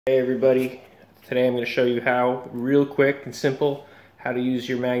Hey everybody, today I'm going to show you how, real quick and simple, how to use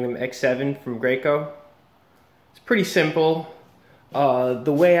your Magnum X7 from Graco. It's pretty simple. The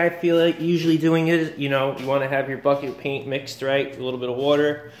way I feel like usually doing it is, you want to have your bucket of paint mixed, right? A little bit of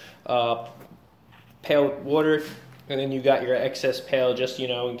water, pail with water, and then you got your excess pail just,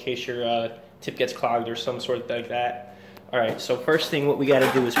 in case your tip gets clogged or some sort like that. Alright, so first thing what we got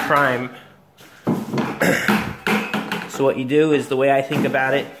to do is prime. So what you do is, the way I think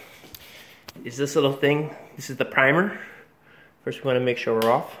about it, is this little thing. This is the primer. First we want to make sure we're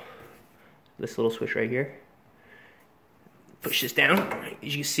off. This little switch right here. Push this down.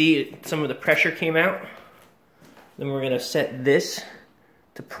 As you see, some of the pressure came out. Then we're going to set this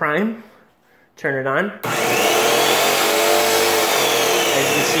to prime. Turn it on. As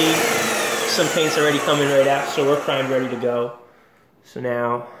you can see, some paint's already coming right out, so we're primed, ready to go. So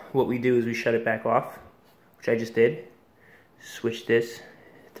now what we do is we shut it back off, which I just did. Switch this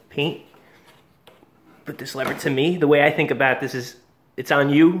to paint. Put this lever to me. The way I think about this is, it's on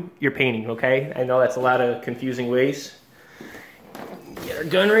you, you're painting, okay? I know that's a lot of confusing ways. Get our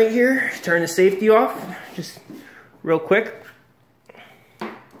gun right here, turn the safety off, just real quick.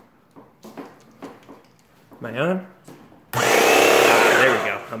 Am I on? There we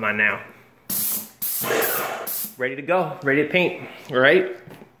go, I'm on now. Ready to go, ready to paint, all right?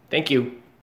 Thank you.